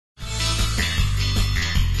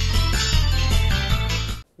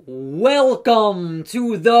Welcome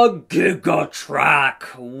to the GIGA TRACK.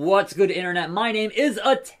 What's good, Internet? My name is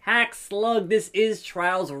Attack Slug. This is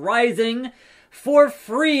Trials Rising for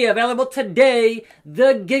free, available today.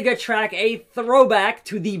 The GIGA TRACK, a throwback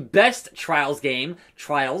to the best Trials game,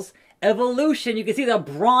 Trials Evolution. You can see the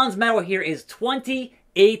bronze medal here is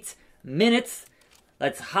 28 minutes.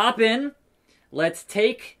 Let's hop in. Let's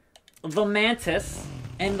take the Mantis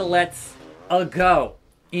and let's go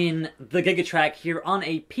in the GIGA TRACK here on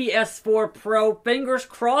a PS4 Pro. Fingers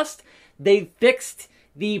crossed they fixed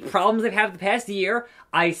the problems they've had the past year.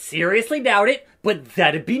 I seriously doubt it, but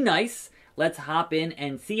that'd be nice. Let's hop in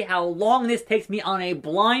and see how long this takes me on a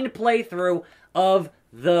blind playthrough of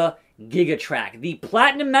the GIGA TRACK. The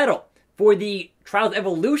Platinum Medal for the Trials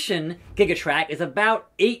Evolution GIGA TRACK is about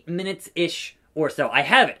 8 minutes-ish or so. I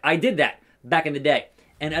have it. I did that back in the day.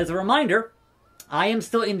 And as a reminder, I am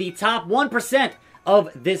still in the top 1%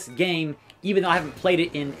 of this game, even though I haven't played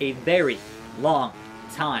it in a very long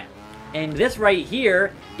time. And this right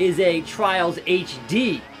here is a Trials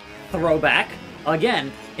HD throwback.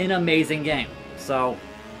 Again, an amazing game. So,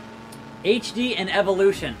 HD and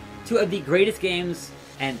Evolution, two of the greatest games,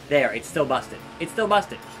 and there, it's still busted. It's still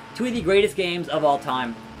busted. Two of the greatest games of all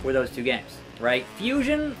time were those two games, right?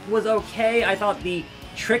 Fusion was okay. I thought the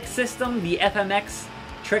trick system, the FMX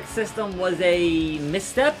trick system, was a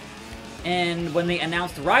misstep. And when they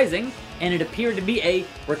announced Rising, and it appeared to be a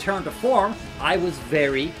return to form, I was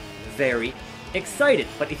very, very excited.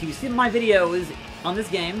 But if you've seen my videos on this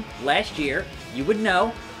game last year, you would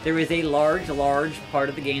know there is a large part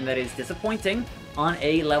of the game that is disappointing on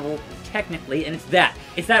a level technically, and it's that.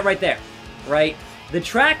 It's that right there, right? The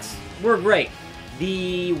tracks were great.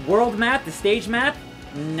 The world map, the stage map,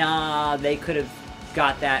 nah, they could have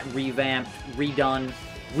got that revamped, redone,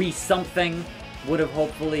 re-something. Would have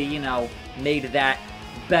hopefully, you know, made that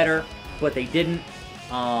better, but they didn't.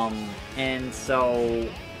 And so,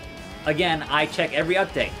 again, I check every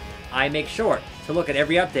update. I make sure to look at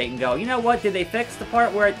every update and go, you know what, did they fix the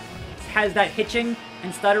part where it has that hitching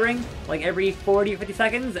and stuttering, like every 40 or 50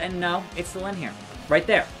 seconds? And no, it's still in here. Right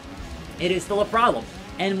there. It is still a problem.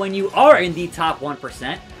 And when you are in the top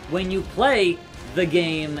 1%, when you play the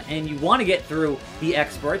game and you want to get through the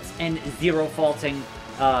experts and zero faulting,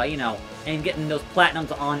 you know, and getting those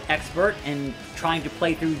platinums on expert and trying to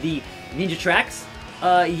play through the ninja tracks,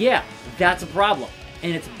 yeah, that's a problem.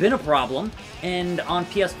 And it's been a problem, and on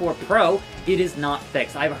PS4 Pro, it is not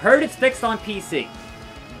fixed. I've heard it's fixed on PC,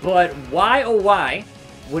 but why, oh why,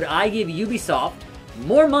 would I give Ubisoft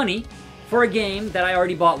more money for a game that I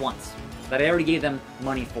already bought once, that I already gave them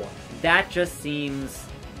money for? That just seems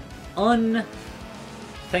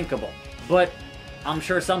unthinkable, but I'm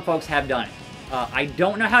sure some folks have done it. I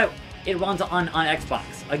don't know how it runs on Xbox.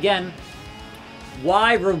 Again,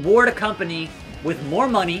 why reward a company with more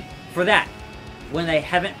money for that when they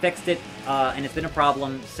haven't fixed it, and it's been a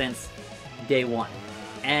problem since day one?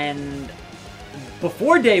 And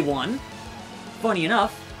before day one, funny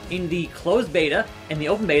enough, in the closed beta and the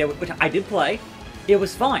open beta, which I did play, it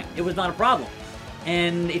was fine. It was not a problem.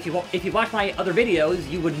 And if you watch my other videos,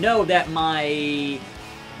 you would know that my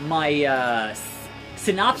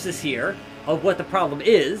synopsis here of what the problem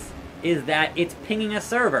is that it's pinging a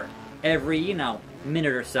server every, you know,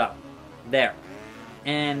 minute or so. There.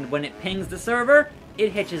 And when it pings the server,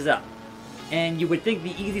 it hitches up. And you would think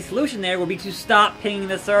the easy solution there would be to stop pinging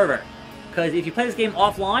the server. Because if you play this game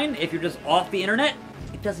offline, if you're just off the internet,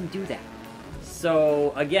 it doesn't do that.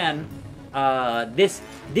 So, again,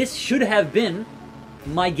 this should have been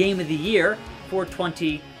my game of the year for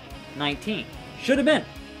 2019. Should have been.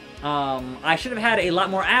 I should have had a lot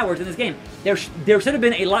more hours in this game. There should have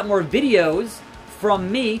been a lot more videos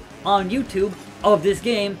from me on YouTube of this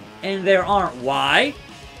game, and there aren't. Why?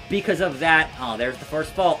 Because of that. Oh, there's the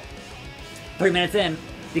first fault. 3 minutes in,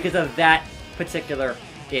 because of that particular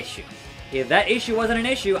issue. If that issue wasn't an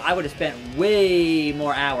issue, I would have spent way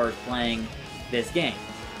more hours playing this game.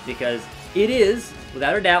 Because it is,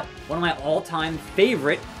 without a doubt, one of my all-time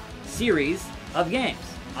favorite series of games.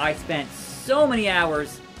 I spent so many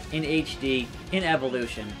hours in HD, in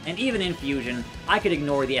Evolution, and even in Fusion. I could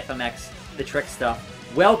ignore the FMX, the trick stuff.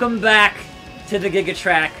 Welcome back to the GIGA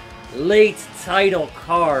TRACK late title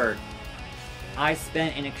card. I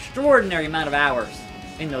spent an extraordinary amount of hours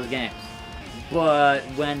in those games. But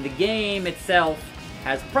when the game itself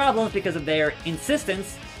has problems because of their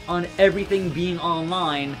insistence on everything being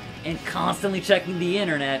online and constantly checking the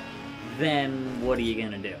internet, then what are you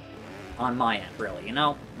gonna do? On my end, really, you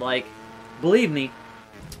know? Like, believe me,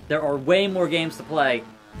 there are way more games to play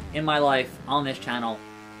in my life on this channel,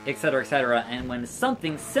 etc., and when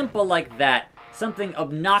something simple like that, something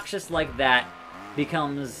obnoxious like that,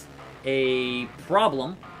 becomes a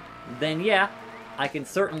problem, then yeah, I can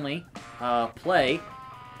certainly play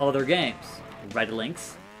other games.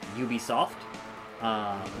 RedLynx, Ubisoft,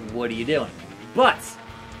 what are you doing? But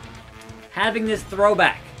having this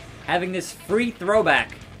throwback, having this free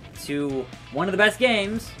throwback to one of the best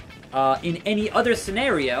games in any other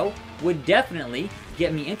scenario would definitely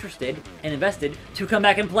get me interested and invested to come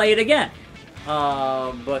back and play it again.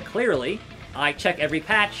 But clearly, I check every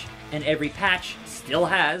patch, and every patch still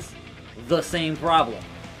has the same problem.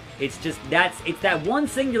 It's just, it's that one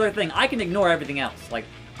singular thing. I can ignore everything else. Like,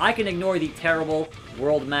 I can ignore the terrible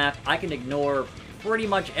world map. I can ignore pretty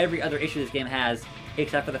much every other issue this game has,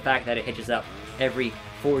 except for the fact that it hitches up every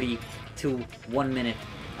 40 to 1 minute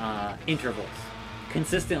intervals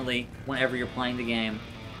consistently whenever you're playing the game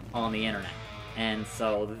on the internet. And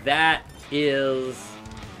so that is,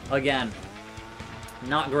 again,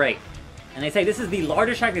 not great. And they say this is the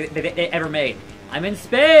largest track that they ever made. I'm in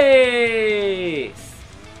space!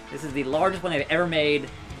 This is the largest one they've ever made,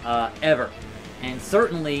 ever. And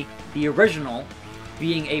certainly, the original,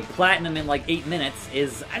 being a platinum in like 8 minutes,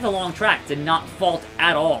 that's a long track to not fault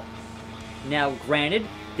at all. Now, granted,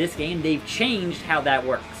 this game, they've changed how that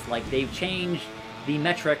works. Like, they've changed the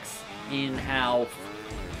metrics in how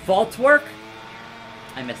faults work.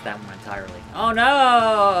 I missed that one entirely. Oh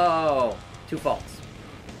no! 2 faults.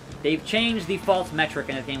 They've changed the faults metric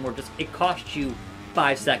in this game where it costs you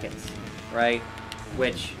 5 seconds, right?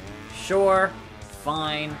 Which, sure,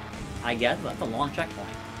 fine, I guess. That's a long checkpoint.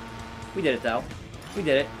 We did it, though. We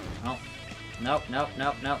did it. Oh. Nope, nope,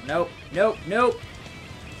 nope, nope, nope, nope, nope.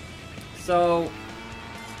 So,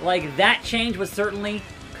 like, that change was certainly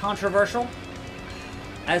controversial,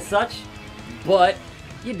 as such, but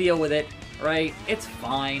you deal with it, right? It's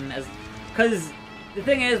fine, because the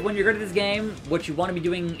thing is, when you're good at this game, what you want to be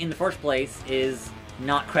doing in the first place is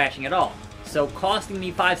not crashing at all. So costing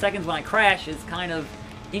me 5 seconds when I crash is kind of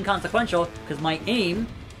inconsequential, because my aim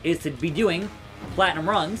is to be doing platinum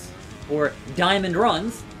runs, or diamond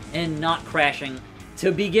runs, and not crashing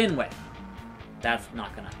to begin with. That's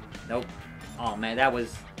not gonna... Nope. Oh man, that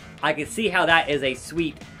was... I could see how that is a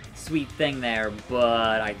sweet, sweet thing there,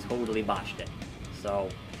 but I totally botched it. So,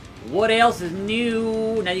 what else is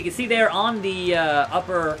new? Now you can see there on the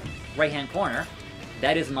upper right-hand corner,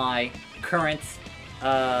 that is my current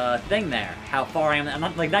thing there. How far I am. I'm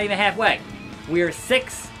not even halfway. We're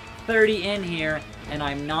 6:30 in here, and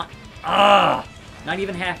I'm not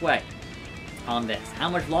even halfway on this. How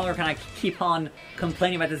much longer can I keep on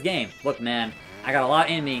complaining about this game? Look, man, I got a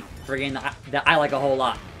lot in me for a game that I like a whole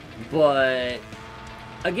lot. But,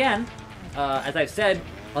 again, as I've said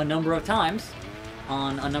a number of times,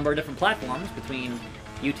 on a number of different platforms, between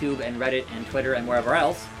YouTube and Reddit and Twitter and wherever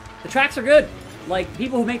else, the tracks are good. Like,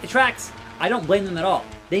 people who make the tracks, I don't blame them at all.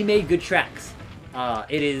 They made good tracks.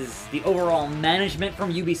 It is the overall management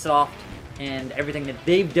from Ubisoft and everything that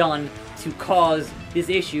they've done to cause this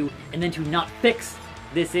issue and then to not fix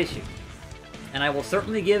this issue. And I will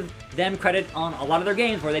certainly give them credit on a lot of their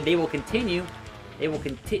games where they will continue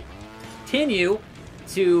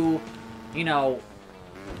to, you know,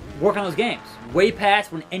 work on those games. Way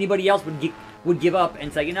past when anybody else would give up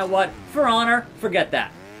and say, you know what, For Honor, forget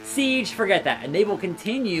that. Siege, forget that. And they will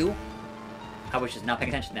continue, I was just not paying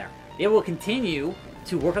attention there. They will continue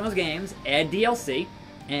to work on those games, add DLC,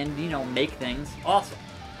 and, you know, make things awesome.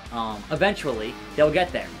 Eventually, they'll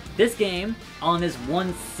get there. This game, on this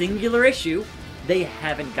one singular issue, they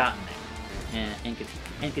haven't gotten there.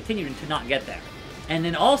 And continue to not get there. And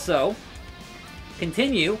then also,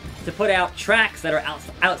 continue to put out tracks that are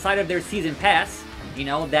outside of their season pass, you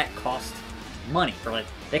know, that cost money. Or like,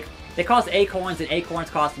 they cost acorns, and acorns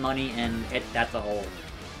cost money, and that's a whole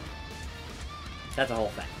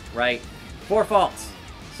thing, right? 4 faults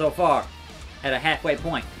so far at a halfway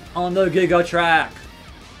point on the GIGA TRACK.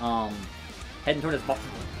 Heading toward this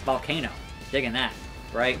volcano, digging that,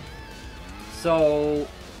 right? So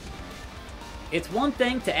it's one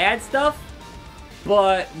thing to add stuff,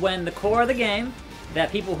 but when the core of the game,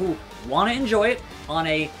 that people who want to enjoy it on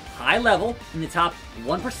a high level in the top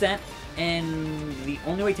 1%, and the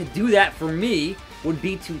only way to do that for me would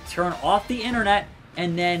be to turn off the internet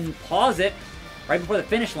and then pause it right before the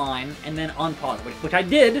finish line and then unpause it, which I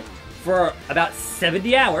did for about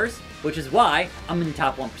 70 hours, which is why I'm in the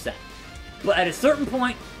top 1%. But at a certain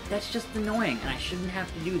point, that's just annoying, and I shouldn't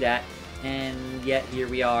have to do that, and yet here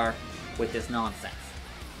we are with this nonsense.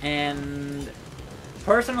 And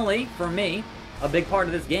personally, for me, a big part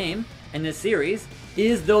of this game and this series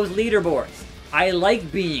is those leaderboards. I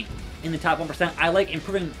like being in the top 1%. I like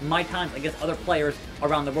improving my times against other players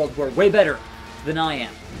around the world who are way better than I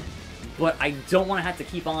am. but I don't want to have to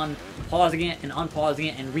keep on pausing it and unpausing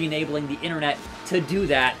it and re-enabling the internet to do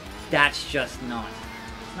that. That's just not.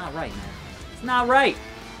 It's not right, man. It's not right.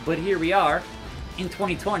 But here we are in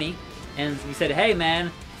 2020, and we said, hey,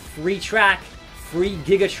 man, free track, free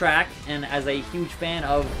GIGA TRACK, and as a huge fan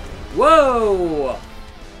of, whoa,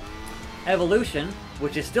 Evolution,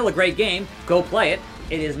 which is still a great game, go play it.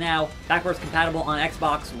 It is now backwards compatible on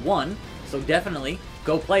Xbox One, so definitely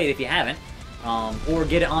go play it if you haven't, or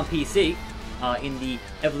get it on PC in the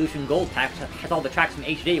Evolution Gold pack, which has all the tracks from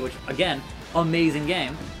HD, which, again, amazing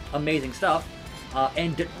game, amazing stuff,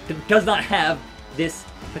 and does not have this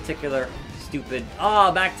particular stupid,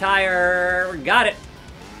 back tire, got it,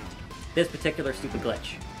 this particular stupid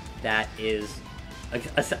glitch that is,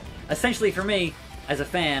 essentially for me, as a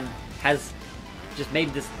fan, has just made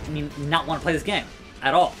this, not want to play this game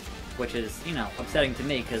at all, which is, you know, upsetting to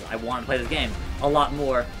me, because I want to play this game a lot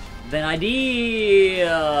more than I did.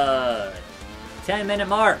 10-minute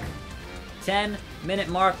mark. 10-minute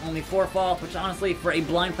mark, only 4 faults, which honestly, for a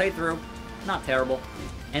blind playthrough, not terrible.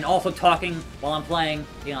 And also talking while I'm playing,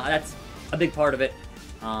 you know, that's a big part of it.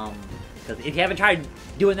 Because if you haven't tried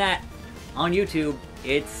doing that on YouTube,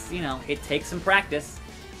 it's, you know, it takes some practice.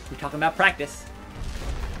 We're talking about practice.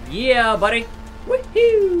 Yeah, buddy.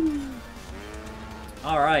 Woohoo!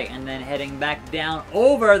 Alright, and then heading back down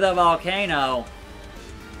over the volcano.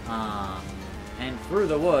 And through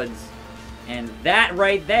the woods. And that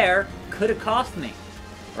right there could have cost me.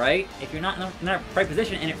 Right? If you're not in the right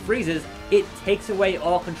position and it freezes, it takes away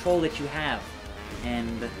all control that you have.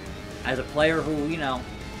 And as a player who, you know,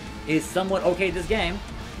 is somewhat okay at this game,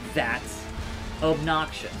 that's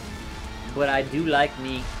obnoxious. But I do like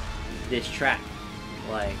me this track.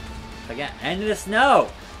 Like, again, and the snow!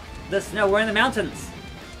 The snow, we're in the mountains!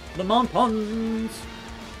 The mountains!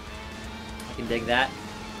 I can dig that.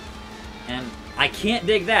 And I can't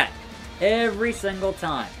dig that every single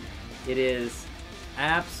time. It is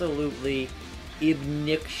absolutely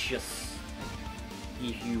obnoxious,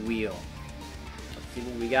 if you will. Let's see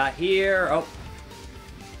what we got here. Oh.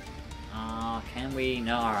 Can we?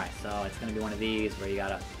 No, alright, so it's gonna be one of these where you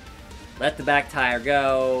gotta let the back tire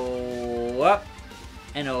go up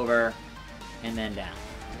and over and then down.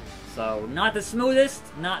 So, not the smoothest,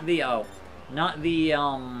 not the, not the,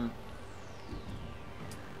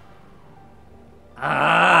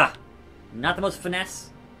 not the most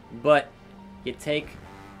finesse, but you take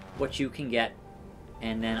what you can get,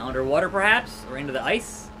 and then underwater perhaps, or into the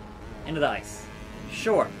ice? Into the ice.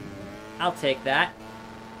 Sure, I'll take that.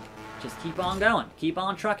 Just keep on going, keep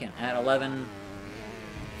on trucking at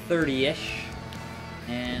 11:30-ish,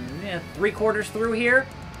 and yeah, 3/4 through here,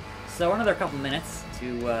 so another couple minutes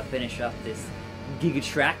to finish up this GIGA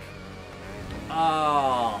TRACK.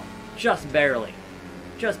 Oh, just barely.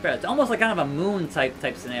 Just barely. It's almost like kind of a moon type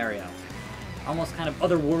scenario. Almost kind of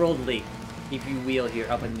otherworldly, if you will, here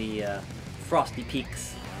up in the frosty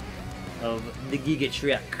peaks of the GIGA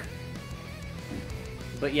TRACK.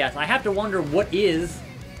 But yes, I have to wonder what is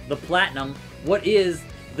the platinum, what is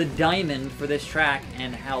the diamond for this track,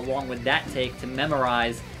 and how long would that take to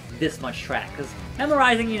memorize this much track? Because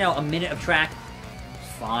memorizing, you know, a minute of track,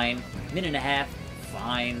 fine. Minute and a half,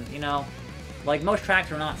 fine. You know, like most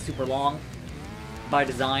tracks are not super long by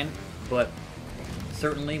design, but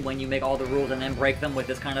certainly when you make all the rules and then break them with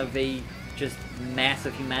this kind of a just mass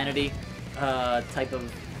of humanity type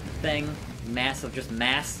of thing, mass of just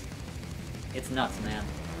mass, it's nuts, man.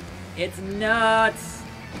 It's nuts.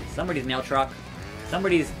 Somebody's mail truck,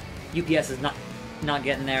 somebody's UPS is not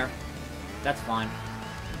getting there. That's fine.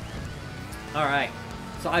 All right.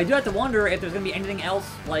 So I do have to wonder if there's gonna be anything else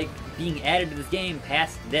like being added to this game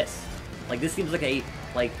past this. Like this seems like a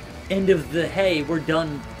end of the hey, we're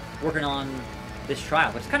done working on this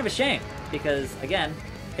trial, which is kind of a shame because again,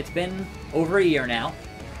 it's been over a year now,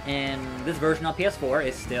 and this version on PS4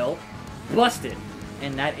 is still busted.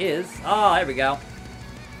 And that is, oh, there we go.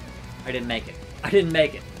 I didn't make it. I didn't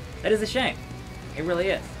make it. That is a shame. It really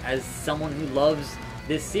is. As someone who loves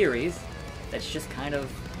this series, that's just kind of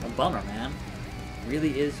a bummer, man. It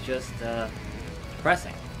really is just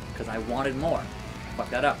depressing because I wanted more. Fuck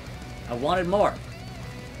that up. I wanted more.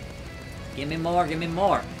 Give me more, give me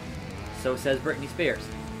more. So says Britney Spears.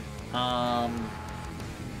 Alright,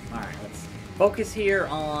 let's focus here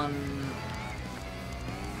on...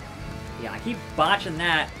 Yeah, I keep botching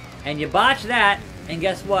that, and you botch that, and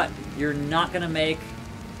guess what? You're not gonna make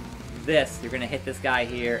this. You're gonna hit this guy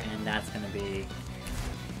here, and that's gonna be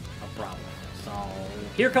a problem. So,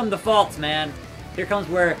 here come the faults, man. Here comes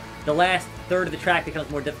where the last third of the track becomes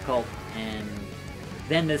more difficult, and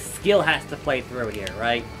then the skill has to play through here,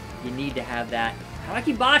 right? You need to have that. How do I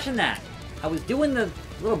keep botching that? I was doing the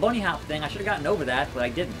little bunny hop thing, I should have gotten over that, but I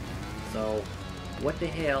didn't. So, what the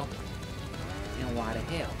hell, and why the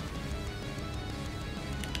hell?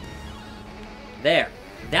 There.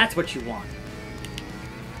 That's what you want.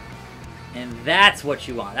 And that's what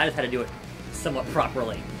you want. I just had to do it somewhat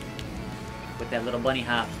properly. With that little bunny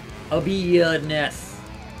hop. Obedience.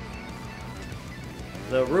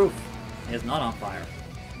 The roof is not on fire.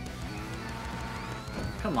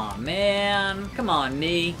 Come on, man. Come on,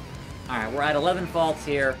 me. Alright, we're at 11 faults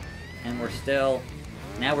here. And we're still...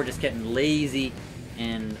 Now we're just getting lazy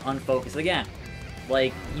and unfocused again.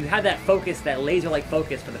 Like, you have that focus, that laser-like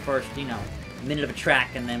focus for the first, you know, minute of a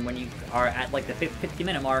track, and then when you are at like the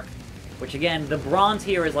 50-minute mark, which again, the bronze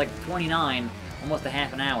here is like 29, almost a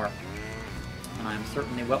half an hour, and I'm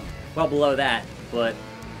certainly well below that, but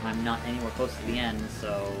I'm not anywhere close to the end,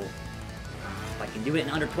 so if I can do it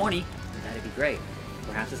in under 20, that'd be great.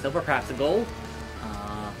 Perhaps a silver, perhaps a gold.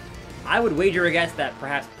 I would wager a guess that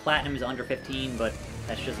perhaps platinum is under 15, but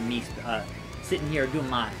that's just me sitting here doing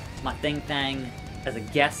my thing as a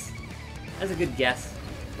guess, as a good guess,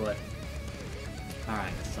 but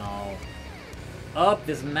alright, so up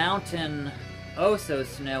this mountain, oh so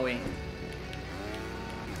snowy,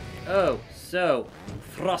 oh so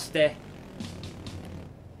frosty,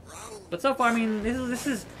 but so far, I mean, this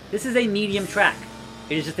is a medium track.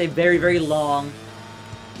 It is just a very, very long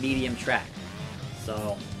medium track,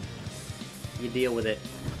 so you deal with it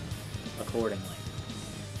accordingly.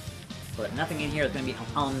 But nothing in here is going to be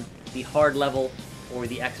on the hard level or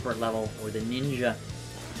the expert level or the ninja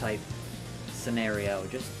type scenario.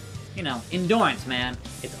 Just, you know, endurance, man.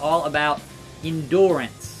 It's all about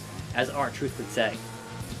endurance, as R-Truth would say.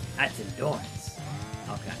 That's endurance.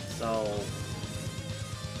 Okay, so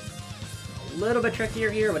a little bit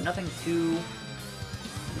trickier here, but nothing too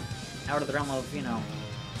out of the realm of, you know,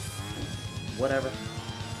 whatever.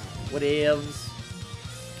 Whatevs.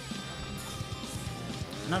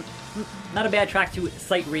 Not a bad track to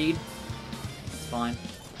sight read. That's fine.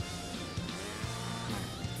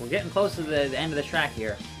 We're getting close to the end of the track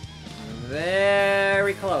here.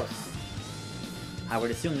 Very close. I would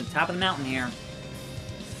assume the top of the mountain here.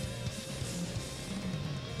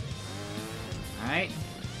 Alright.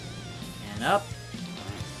 And up.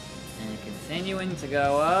 And continuing to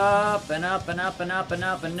go up and up and up and up and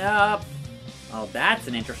up and up. Oh, that's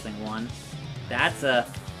an interesting one. That's a...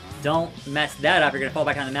 Don't mess that up, you're gonna fall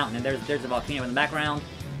back on the mountain. And there's a volcano in the background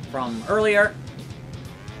from earlier.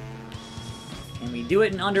 Can we do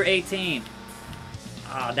it in under 18?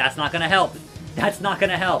 Oh, that's not gonna help. That's not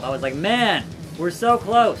gonna help. I was like, man, we're so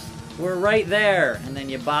close. We're right there. And then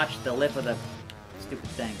you botched the lip of the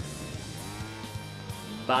stupid thing.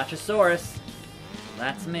 Botchosaurus.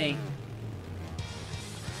 That's me.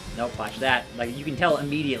 Nope, botch that. Like, you can tell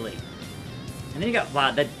immediately. And then you got,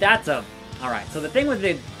 wow, that's a... Alright, so the thing with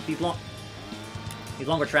these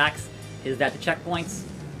longer tracks is that the checkpoints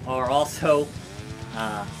are also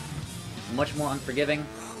much more unforgiving.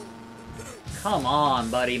 Come on,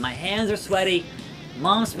 buddy. My hands are sweaty.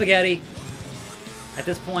 Mom spaghetti. At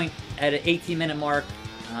this point, at an 18-minute mark,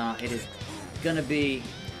 it is gonna be...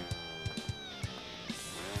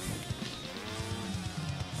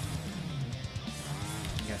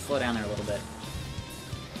 You gotta slow down there a little bit.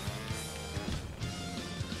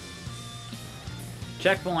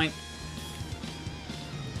 Checkpoint.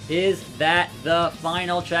 Is that the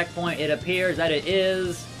final checkpoint? It appears that it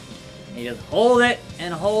is. You just hold it,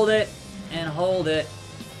 and hold it, and hold it.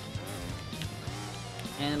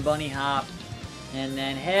 And bunny hop. And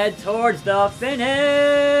then head towards the finish!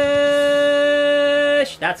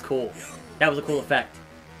 That's cool. That was a cool effect.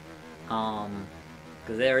 Because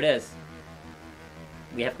there it is.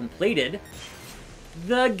 We have completed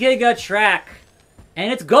the Giga Track.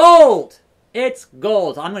 And it's gold! It's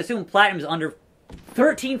gold. I'm going to assume platinum is under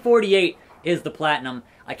 1348 is the platinum.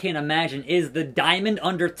 I can't imagine. Is the diamond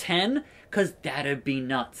under 10? Because that'd be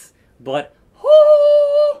nuts. But,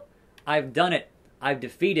 whoo! I've done it. I've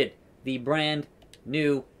defeated the brand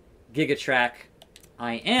new Giga Track.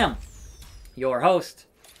 I am your host,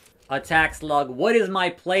 Attack Slug. What is my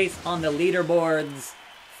place on the leaderboards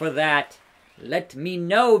for that? Let me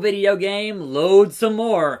know, video game. Load some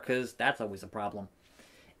more, because that's always a problem.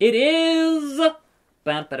 It is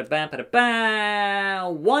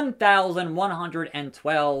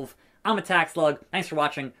 1,112. I'm Attack Slug. Thanks for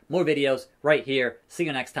watching. More videos right here. See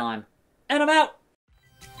you next time. And I'm out.